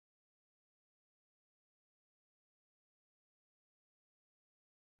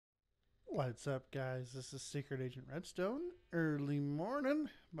What's up, guys? This is Secret Agent Redstone. Early morning,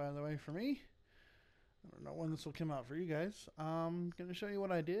 by the way, for me. I don't know when this will come out for you guys. I'm going to show you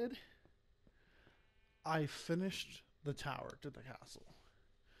what I did. I finished the tower to the castle.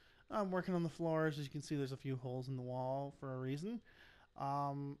 I'm working on the floors. As you can see, there's a few holes in the wall for a reason.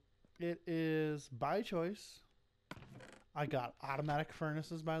 It is by choice. I got automatic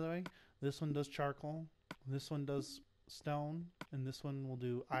furnaces, by the way. This one does charcoal. This one does stone. And this one will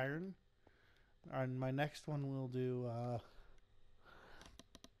do iron. And my next one will do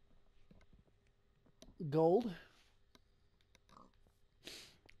gold.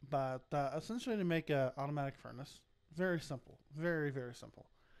 But essentially to make an automatic furnace, very simple. Very, very simple.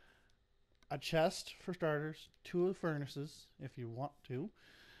 A chest for starters, 2 furnaces if you want to,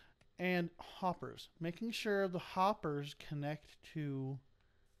 and hoppers. Making sure the hoppers connect to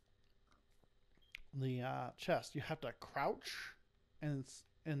the chest. You have to crouch and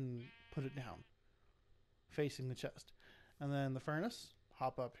put it down, facing the chest. And then the furnace,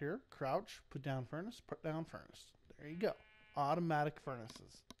 hop up here, crouch, put down furnace, put down furnace. There you go. Automatic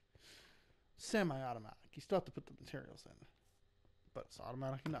furnaces. Semi-automatic. You still have to put the materials in, but it's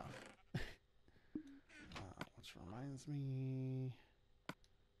automatic enough. Which reminds me,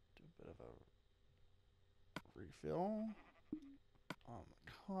 do a bit of a refill on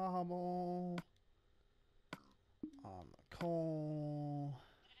the cobble, on the coal.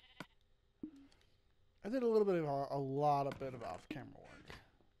 I did a little bit of a lot of off-camera work.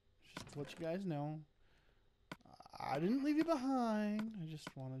 Just to let you guys know, I didn't leave you behind. I just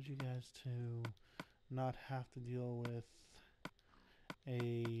wanted you guys to not have to deal with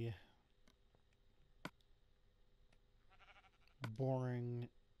a boring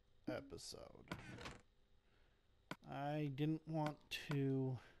episode. I didn't want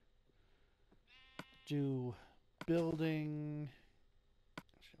to do building.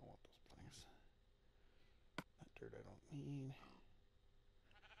 Actually, I want those planks. That dirt I don't need.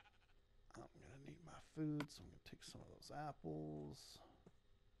 I'm gonna need my food, so I'm gonna take some of those apples.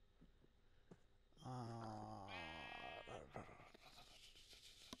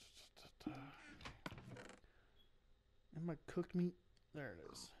 And my cooked meat. There it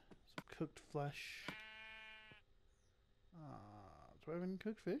is. Some cooked flesh. Do I have any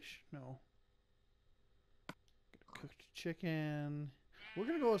cooked fish? No. Cooked chicken. We're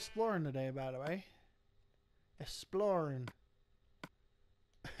gonna go exploring today, by the way. Exploring.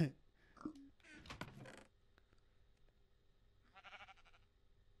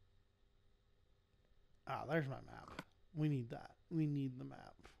 There's my map. We need that. We need the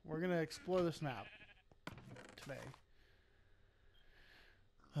map. We're gonna explore this map today.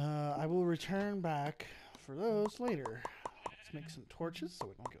 I will return back for those later. Let's make some torches so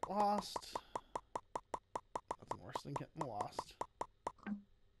we don't get lost. Nothing worse than getting lost.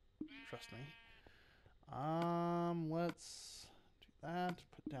 Trust me. Let's do that.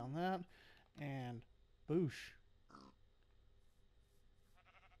 Put down that. And boosh.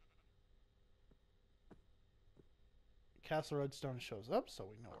 Castle Redstone shows up, so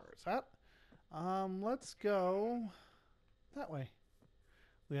we know where it's at. Let's go that way.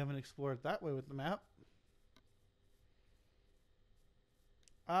 We haven't explored that way with the map.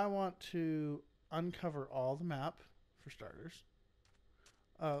 I want to uncover all the map, for starters.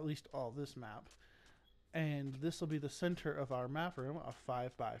 At least all this map. And this will be the center of our map room, a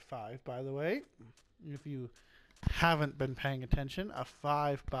 5x5, by the way. If you haven't been paying attention, a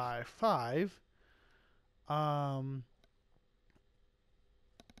 5x5.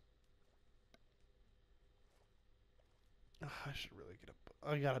 I should really get a...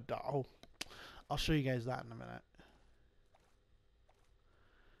 I got a doll. I'll show you guys that in a minute.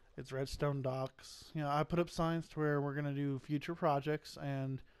 It's redstone docks. You know, I put up signs to where we're going to do future projects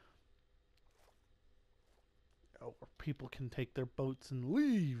and where people can take their boats and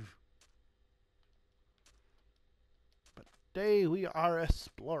leave. But today we are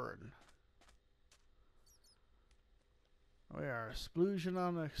exploring. We are explosion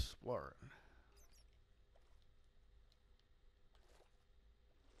on exploring.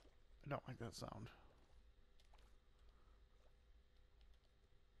 I don't like that sound.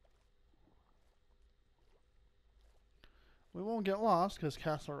 We won't get lost because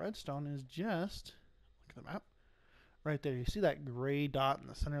Castle Redstone is just, look at the map, right there. You see that gray dot in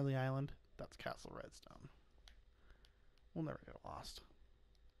the center of the island? That's Castle Redstone. We'll never get lost.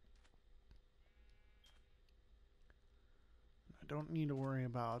 I don't need to worry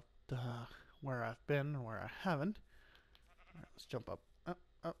about where I've been and where I haven't. All right, let's jump up.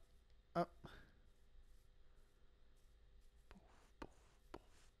 Up.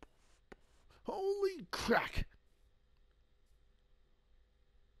 Holy crack!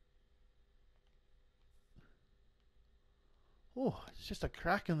 Oh, it's just a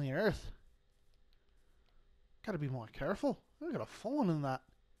crack in the earth. Gotta be more careful. I got a fallen in that.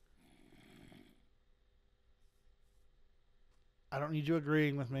 I don't need you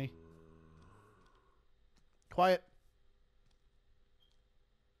agreeing with me. Quiet.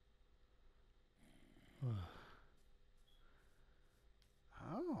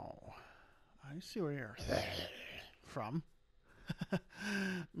 Oh, I see where you're from.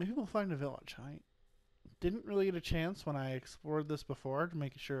 Maybe we'll find a village. I didn't really get a chance when I explored this before to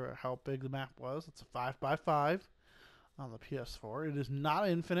make sure how big the map was. It's a 5x5 on the PS4. It is not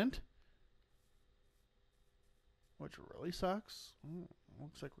infinite, which really sucks.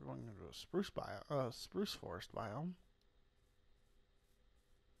 Looks like we're going into a spruce forest biome.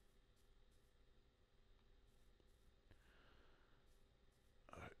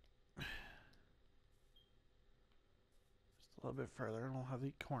 Just a little bit further, and we'll have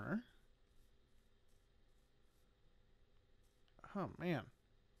the corner. Oh man,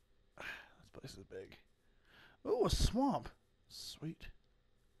 this place is big. Oh, a swamp. Sweet.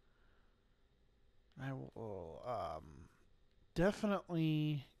 I will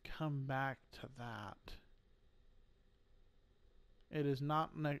definitely come back to that. It is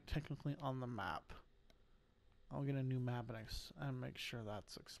not technically on the map. I'll get a new map and make sure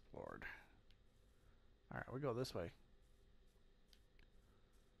that's explored. Alright, we go this way.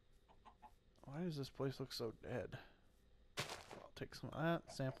 Why does this place look so dead? I'll take some of that,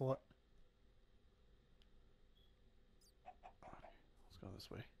 sample it. Let's go this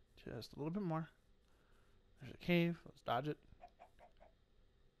way. Just a little bit more. There's a cave. Let's dodge it.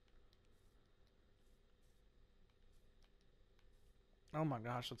 Oh my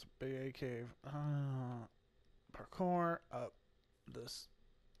gosh, that's a big cave. Parkour up this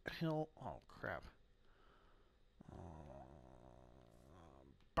hill. Oh crap.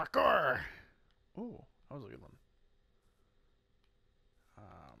 Parkour! Oh, that was a good one.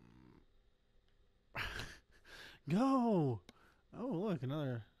 Go! Oh, look,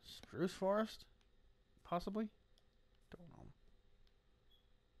 another spruce forest? Possibly? Don't know.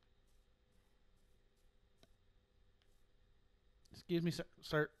 Excuse me,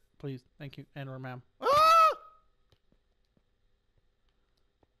 sir. Please. Thank you. And or ma'am. Ah!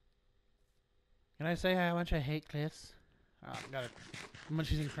 Can I say how much I hate cliffs? Got it.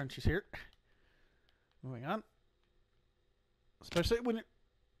 Munchies and crunchies here. Moving on. Especially when it...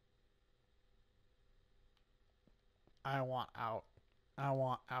 I want out. I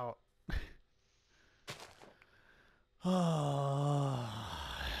want out.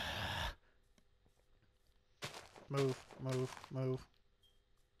 Move, move, move.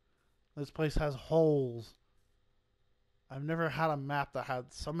 This place has holes. I've never had a map that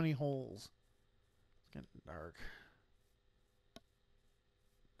had so many holes. It's getting dark.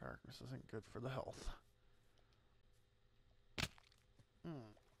 Darkness isn't good for the health.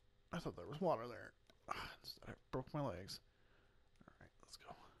 I thought there was water there. Instead I broke my legs. Alright, let's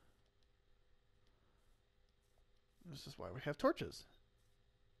go. This is why we have torches.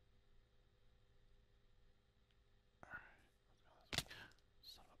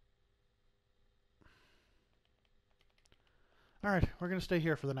 Alright, we're going to stay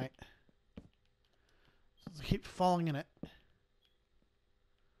here for the night. Let's keep falling in it.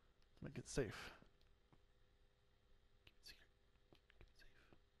 Make it safe. Keep it secret. Keep it safe.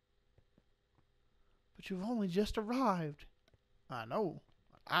 But you've only just arrived. I know.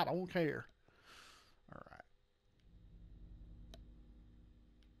 I don't care. Alright.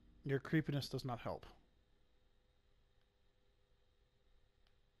 Your creepiness does not help.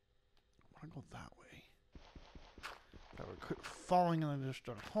 I want to go that way. I would quit falling in just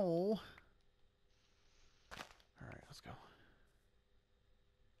a hole. Alright, let's go.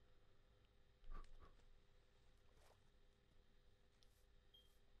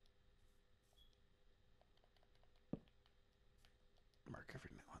 Mark every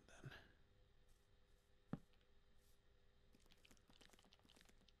now and then.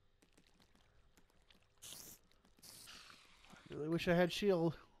 I really wish I had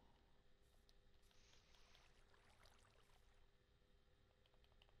shield.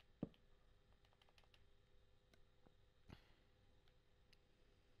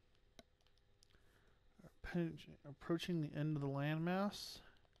 Approaching the end of the landmass.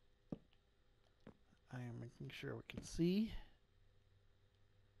 I am making sure we can see.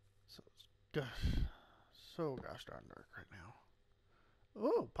 So it's gosh darn dark right now.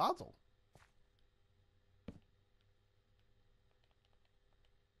 Oh, puzzle.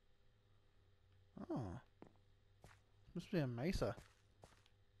 Oh. Must be a mesa.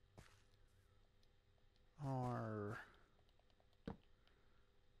 Or...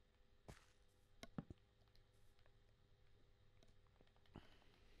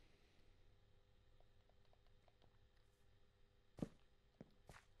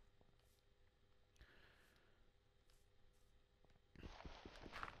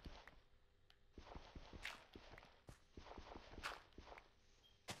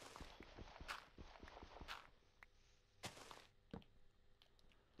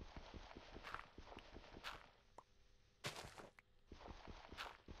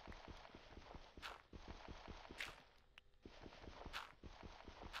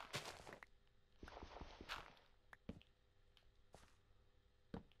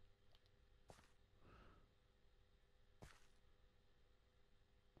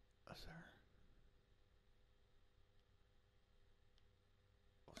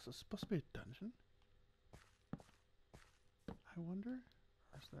 Is this supposed to be a dungeon? I wonder?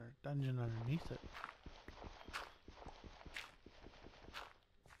 Or is there a dungeon underneath it?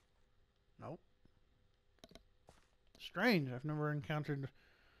 Nope. Strange. I've never encountered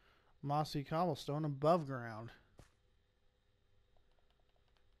mossy cobblestone above ground.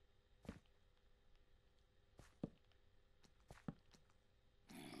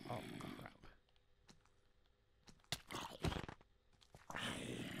 Oh, crap.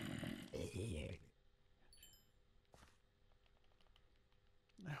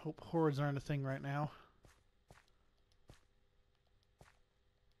 I hope hordes aren't a thing right now.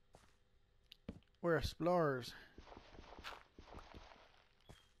 We're explorers.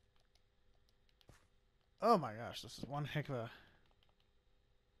 Oh my gosh, this is one heck of a...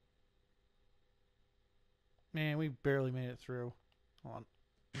 Man, we barely made it through. Hold on.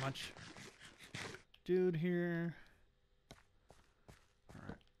 Much. Dude here.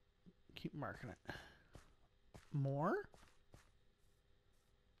 Alright. Keep marking it. More?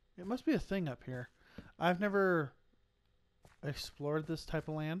 It must be a thing up here. I've never explored this type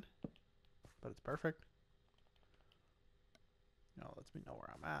of land, but it's perfect. No, lets me know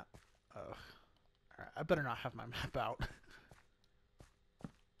where I'm at. Ugh. Alright, I better not have my map out.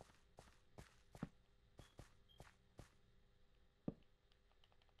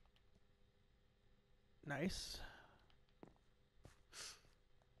 Nice.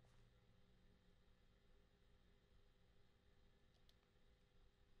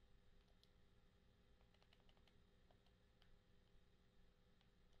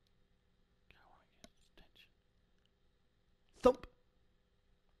 Thump!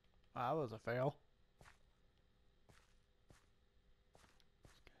 Wow, that was a fail.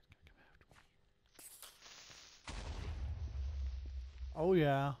 Oh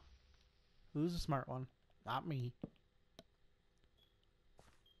yeah. Who's the smart one? Not me.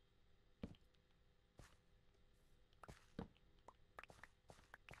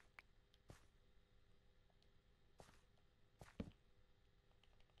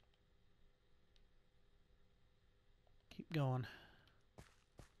 Keep going.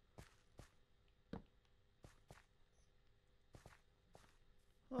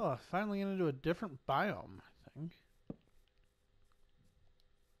 Oh, finally into a different biome, I think.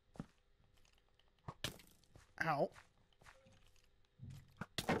 Ow.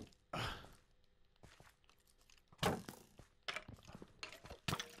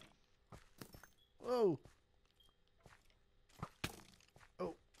 Whoa.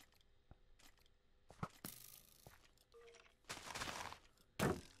 Oh.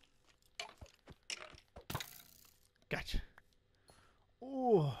 Gotcha.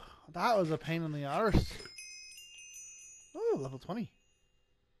 Oh, that was a pain in the arse. Oh, level 20.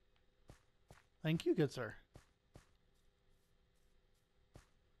 Thank you, good sir.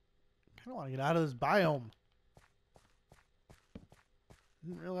 I kind of want to get out of this biome.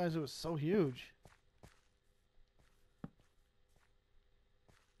 Didn't realize it was so huge.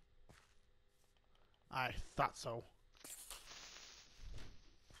 I thought so.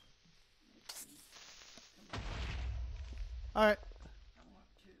 All right.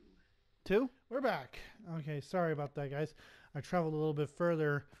 Two? We're back. Okay, sorry about that, guys. I traveled a little bit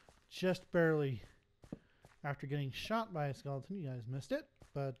further, just barely, after getting shot by a skeleton. You guys missed it,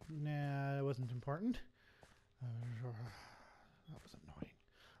 but nah, it wasn't important. That was annoying.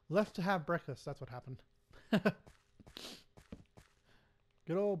 Left to have breakfast. That's what happened.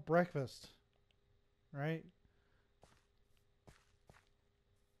 Good old breakfast, right?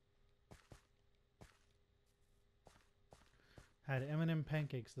 Had M&M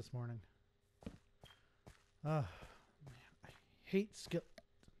pancakes this morning. Oh, man, I hate skeletons.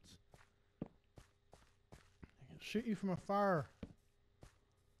 I can shoot you from afar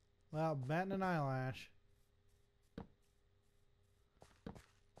without batting an eyelash.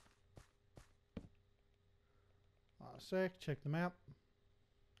 Sec, check the map.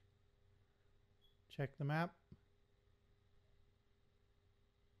 Check the map.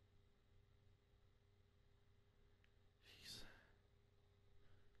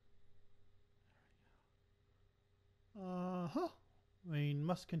 Uh-huh. We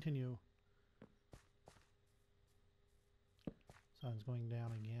must continue. Sun's going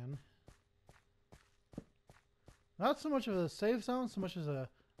down again. Not so much of a safe zone, so much as a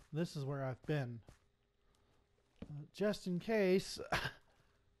this is where I've been. Just in case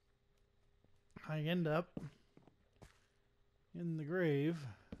I end up in the grave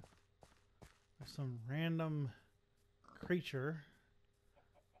with some random creature.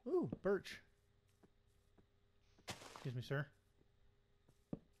 Ooh, birch. Excuse me, sir.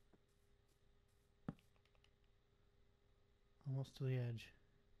 Almost to the edge.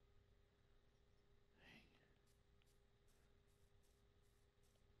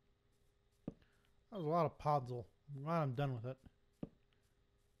 That was a lot of podzol. I'm glad I'm done with it.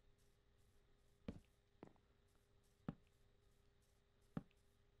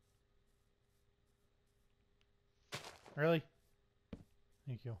 Really?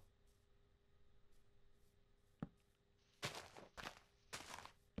 Thank you.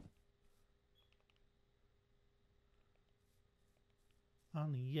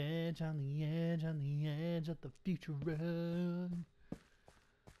 On the edge, on the edge, on the edge of the future road.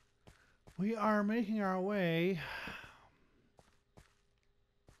 We are making our way.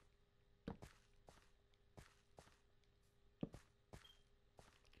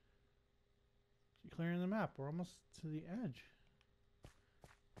 Clearing the map. We're almost to the edge.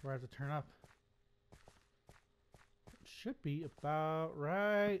 We're going to have to turn up. It should be about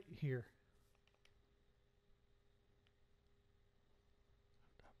right here.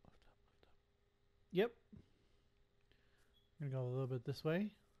 Yep. I'm going to go a little bit this way.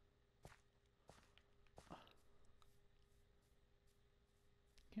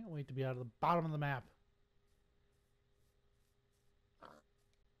 Can't wait to be out of the bottom of the map.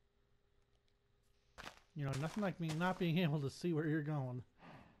 You know, nothing like me not being able to see where you're going.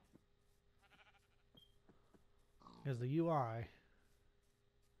 Because the UI.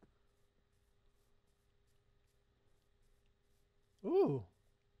 Ooh.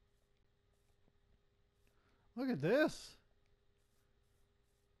 Look at this.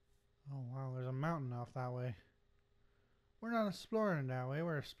 Oh, wow. There's a mountain off that way. We're not exploring that way.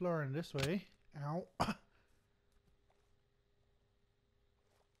 We're exploring this way. Ow.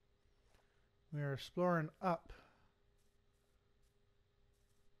 We are exploring up.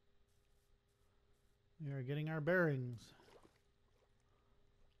 We are getting our bearings.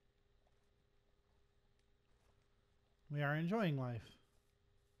 We are enjoying life.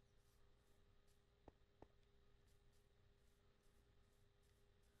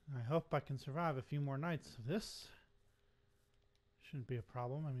 I hope I can survive a few more nights of this. Shouldn't be a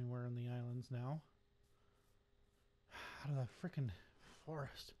problem. I mean, we're in the islands now. Out of that frickin'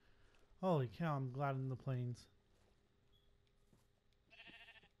 forest. Holy cow, I'm glad in the plains.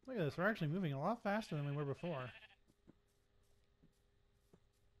 Look at this. We're actually moving a lot faster than we were before.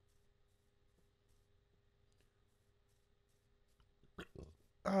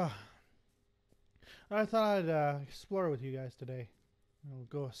 I thought I'd explore with you guys today. We'll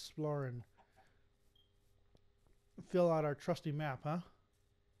go explore and fill out our trusty map, huh?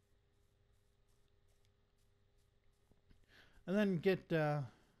 And then get... Oh,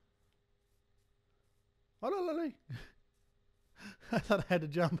 I thought I had to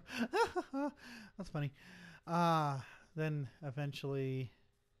jump. That's funny. Then eventually...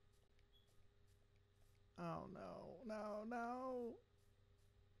 Oh, no.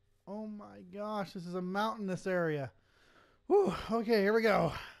 Oh my gosh, this is a mountainous area. Whew, okay, here we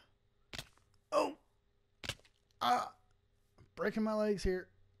go. Oh! Breaking my legs here.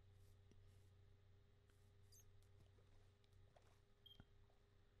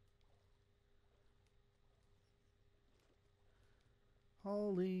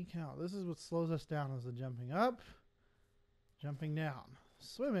 Holy cow, this is what slows us down, is the jumping up, jumping down,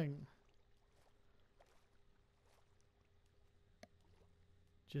 swimming.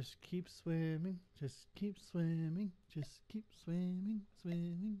 Just keep swimming, just keep swimming, just keep swimming,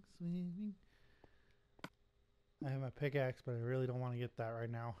 swimming. I have my pickaxe, but I really don't want to get that right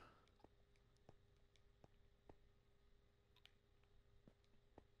now.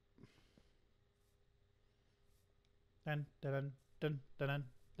 Dun dun dun dun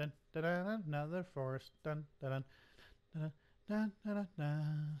dun dun dun. Another forest. Dun dun dun dun dun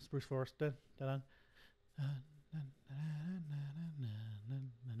dun. Spruce forest. Dun dun dun.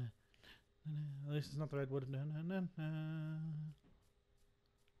 At least it's not the redwood.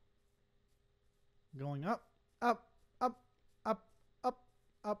 Going up, up, up, up, up,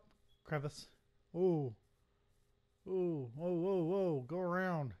 up. Crevice. Ooh. Ooh. Whoa, whoa, whoa. Go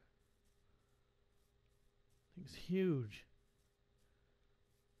around. Thing's huge.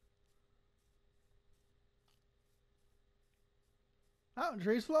 Oh,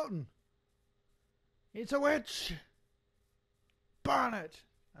 tree's floating. It's a witch. Burn it.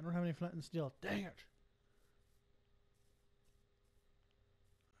 I don't have any flint and steel. Dang it.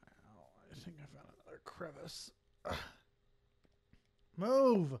 Oh, I think I found another crevice.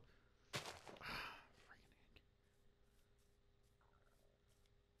 Move. I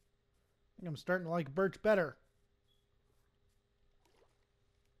think I'm starting to like birch better.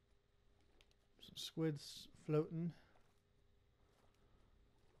 Some squids floating.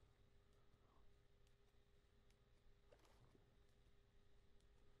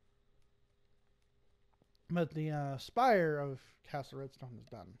 But the spire of Castle Redstone is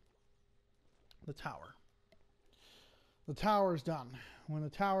done. the tower. The tower's done. When the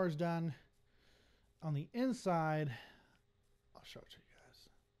tower's done, on the inside, I'll show it to you guys.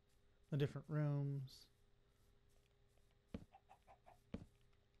 The different rooms.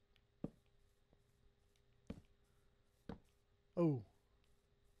 Oh.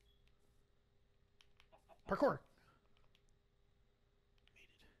 Parkour. Made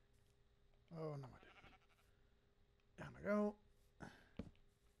it. Oh, no, I didn't. Down I go.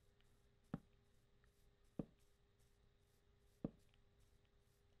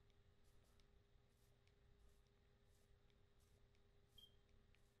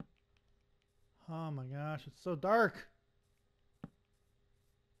 Oh my gosh, it's so dark.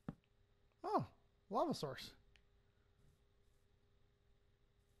 Oh, lava source.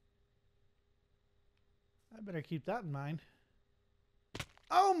 I better keep that in mind.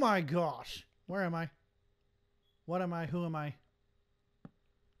 Oh my gosh. Where am I? What am I? Who am I?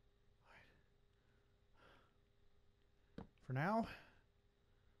 For now,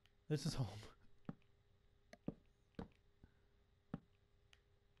 this is home.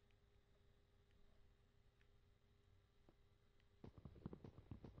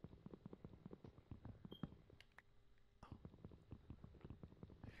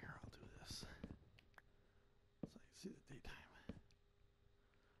 Here, I'll do this so I can see the daytime.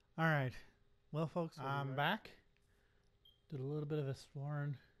 All right. Well, folks, I'm back. Did a little bit of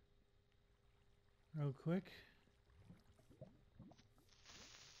exploring real quick.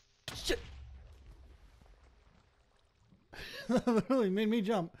 Shit! That literally made me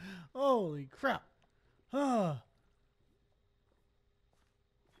jump. Holy crap. Ah.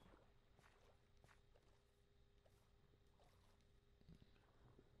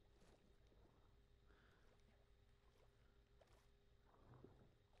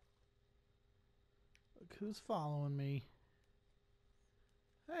 Look who's following me.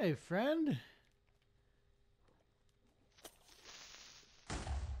 Hey, friend.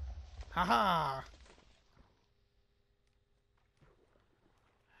 Haha.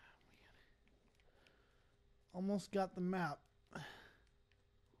 Almost got the map.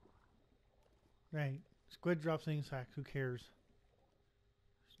 Right. Squid drops things hack. Who cares?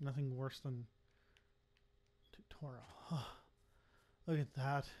 There's nothing worse than tutorial. Look at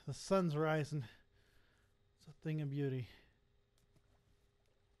that. The sun's rising. It's a thing of beauty.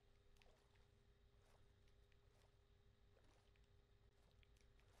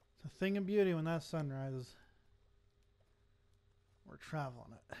 It's a thing of beauty when that sun rises. We're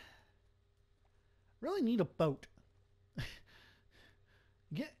traveling it. Really need a boat.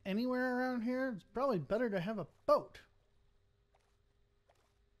 Get anywhere around here, it's probably better to have a boat.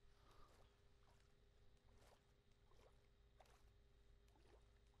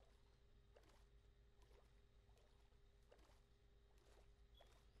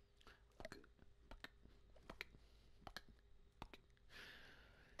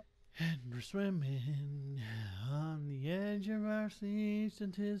 And we're swimming on the edge of our seas,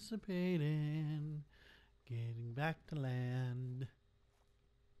 anticipating getting back to land.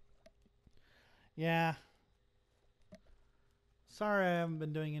 Yeah. Sorry I haven't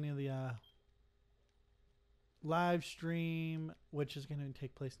been doing any of the live stream, which is going to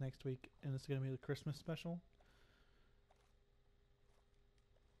take place next week, and it's going to be the Christmas special.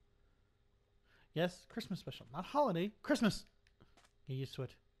 Yes, Christmas special. Not holiday. Christmas. Get used to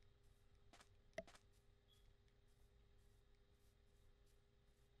it.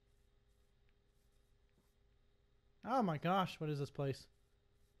 Oh my gosh, what is this place?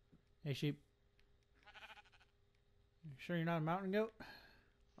 Hey, sheep. You sure you're not a mountain goat?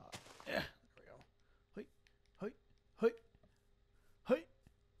 Yeah, there we go. Hoi, hoi, hoi, hoi.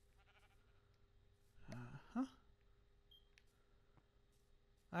 Uh-huh.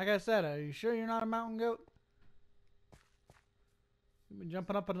 Like I said, are you sure you're not a mountain goat? You've been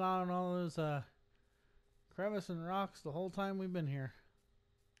jumping up and down on all those crevices and rocks the whole time we've been here.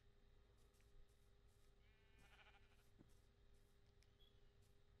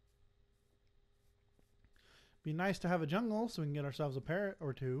 Be nice to have a jungle so we can get ourselves a parrot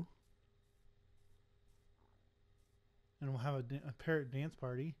or two. And we'll have a parrot dance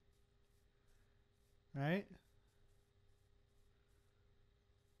party. Right?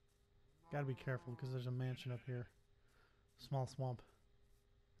 Gotta be careful because there's a mansion up here. Small swamp.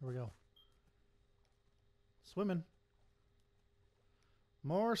 Here we go. Swimming.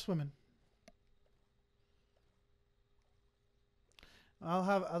 More swimming. I'll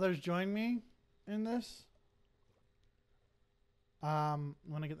have others join me in this.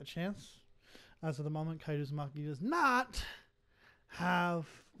 When I get the chance. As of the moment, Kaiduzumaki does not have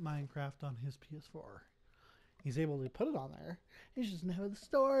Minecraft on his PS4. he's able to put it on there. He just doesn't have the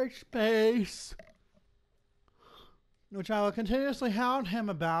storage space. Which I will continuously hound him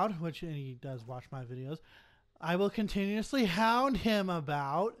about, which he does watch my videos. I will continuously hound him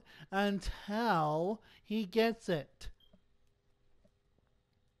about until he gets it.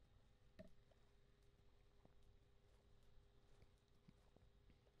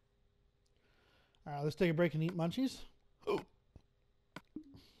 All right, let's take a break and eat munchies.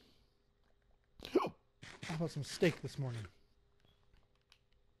 How about some steak this morning?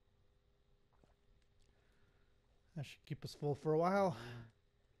 That should keep us full for a while.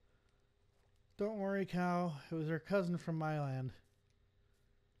 Don't worry, cow. It was her cousin from my land.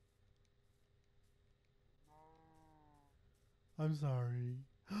 I'm sorry.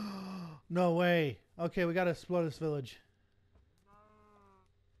 No way. Okay, we gotta explode this village.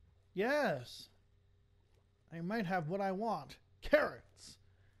 Yes. I might have what I want. Carrots.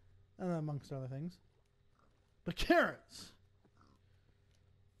 And amongst other things. But carrots.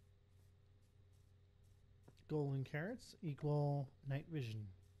 Golden carrots equal night vision.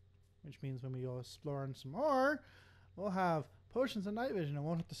 Which means when we go exploring some more, we'll have potions of night vision and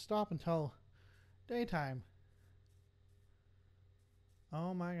won't have to stop until daytime.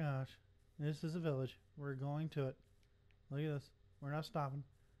 Oh my gosh. This is a village. We're going to it. Look at this. We're not stopping.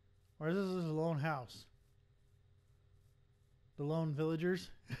 Or is this a lone house? The lone villagers?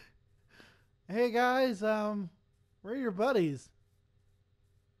 Hey guys, where are your buddies?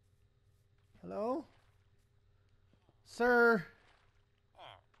 Hello? Sir?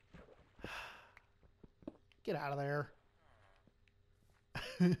 Get out of there.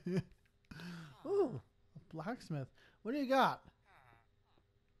 Ooh, a blacksmith. What do you got?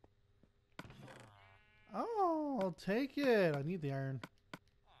 Oh, I'll take it. I need the iron.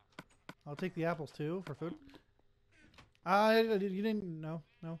 I'll take the apples too for food. You didn't. No,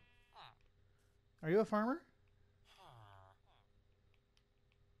 no. Are you a farmer?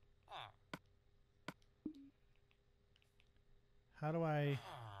 How do I?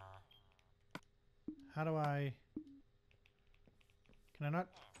 Can I not?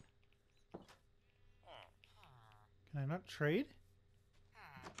 Can I not trade?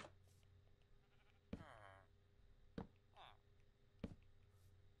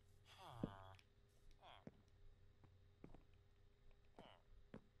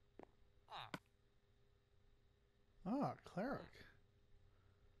 Oh, cleric.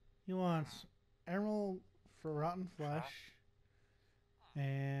 He wants emerald for rotten flesh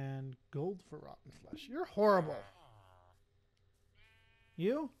and gold for rotten flesh. You're horrible.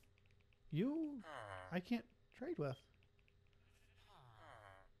 You, I can't trade with.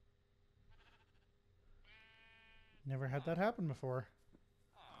 Never had that happen before.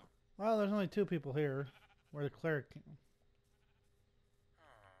 Well, there's only 2 people here where the cleric came.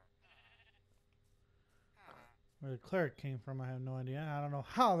 Where the cleric came from, I have no idea. I don't know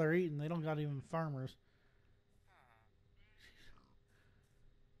how they're eating. They don't got even farmers.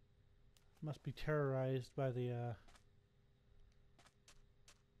 Must be terrorized by the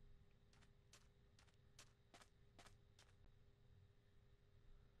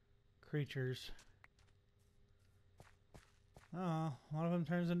creatures. Oh, one of them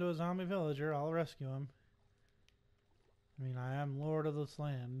turns into a zombie villager. I'll rescue him. I mean, I am lord of this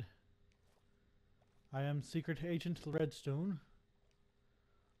land. I am secret agent Redstone.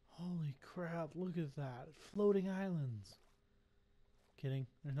 Holy crap, look at that. Floating islands. Kidding.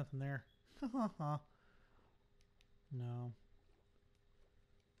 There's nothing there. No.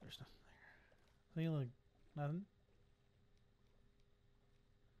 There's nothing there. See, look. Nothing.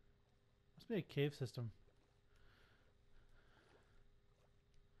 Must be a cave system.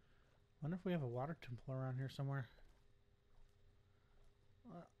 Wonder if we have a water temple around here somewhere.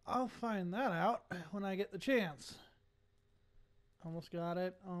 I'll find that out when I get the chance. Almost got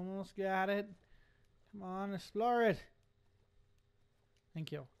it. Almost got it. Come on, explore it.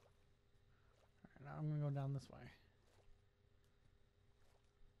 Thank you. Alright, now I'm going to go down this way.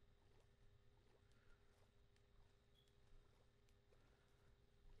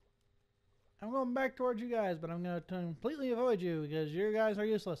 I'm going back towards you guys, but I'm going to completely avoid you because you guys are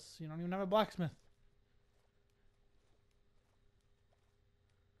useless. You don't even have a blacksmith.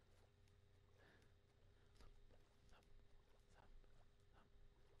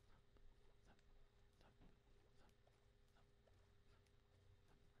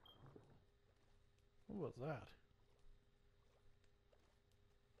 What was that?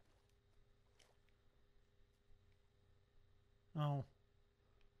 Oh.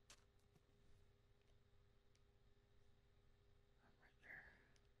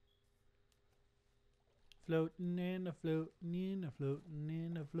 Floating and a floating and a floating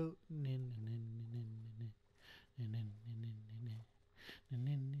and a floating in.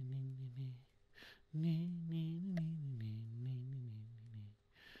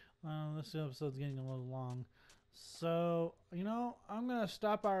 Well, this episode's getting a little long. So, you know, I'm going to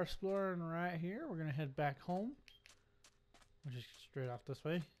stop our exploring right here. We're going to head back home, which is straight off this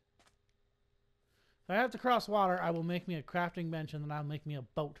way. If I have to cross water, I will make me a crafting bench and then I'll make me a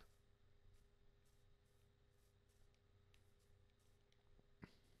boat.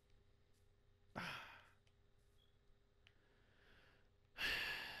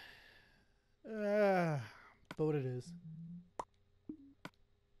 Boat it is.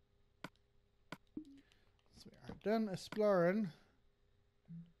 So we are done exploring.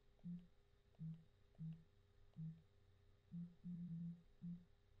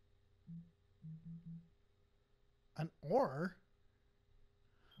 An oar?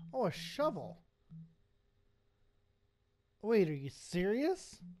 Oh, a shovel. Wait, are you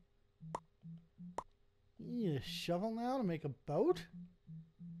serious? You need a shovel now to make a boat?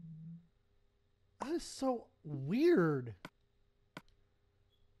 That is so weird.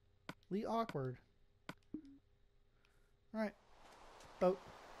 Awkward. Alright. Boat.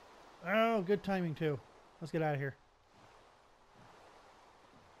 Oh, good timing too. Let's get out of here.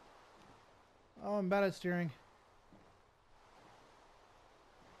 Oh, I'm bad at steering.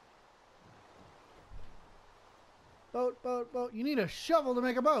 Boat, boat, boat. You need a shovel to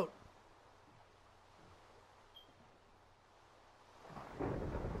make a boat.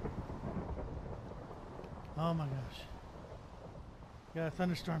 Oh my gosh. Got a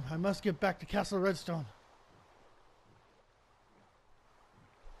thunderstorm. I must get back to Castle Redstone.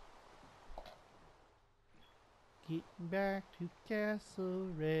 Getting back to Castle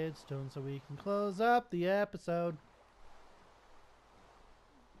Redstone so we can close up the episode.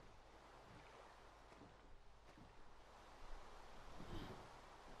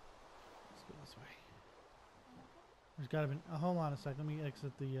 Let's go this way. There's gotta be... Oh, hold on a sec. Let me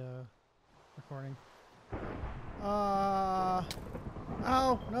exit the recording. Oh,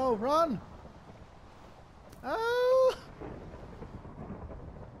 no, run! Oh!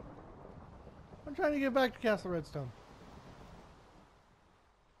 I'm trying to get back to Castle Redstone.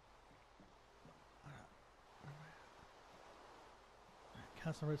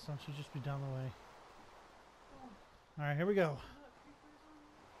 Castle Redstone should just be down the way. Alright, here we go.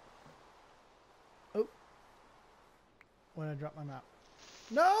 Oh. When I drop my map.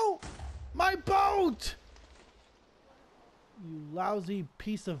 No! My boat! You lousy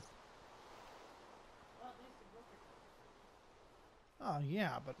piece of... Oh,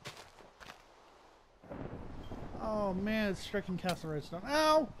 yeah, but... Oh, man, it's striking Castle Redstone.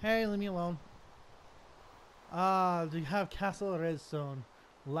 Ow! Hey, leave me alone. Ah, to have Castle Redstone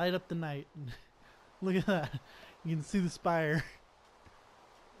light up the night. Look at that. You can see the spire.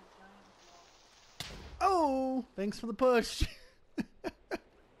 Oh! Thanks for the push.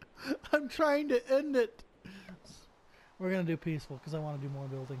 I'm trying to end it. We're going to do peaceful because I want to do more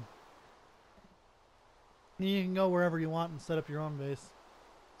building. You can go wherever you want and set up your own base.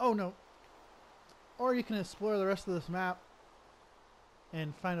 Oh, no. Or you can explore the rest of this map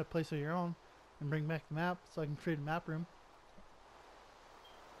and find a place of your own and bring back the map so I can create a map room.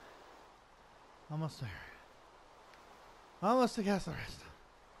 Almost there. Almost to Castle Redstone.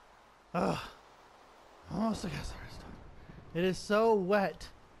 Ugh. Almost to Castle Redstone. It is so wet.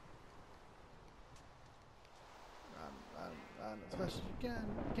 Run as fast as you can.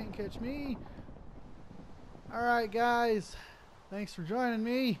 You can't catch me. Alright, guys. Thanks for joining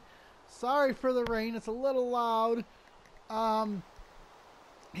me. Sorry for the rain. It's a little loud.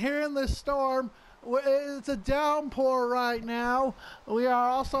 Here in this storm, it's a downpour right now. We are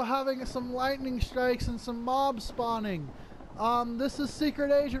also having some lightning strikes and some mobs spawning. This is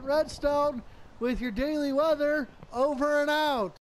Secret Agent Redstone with your daily weather. Over and out.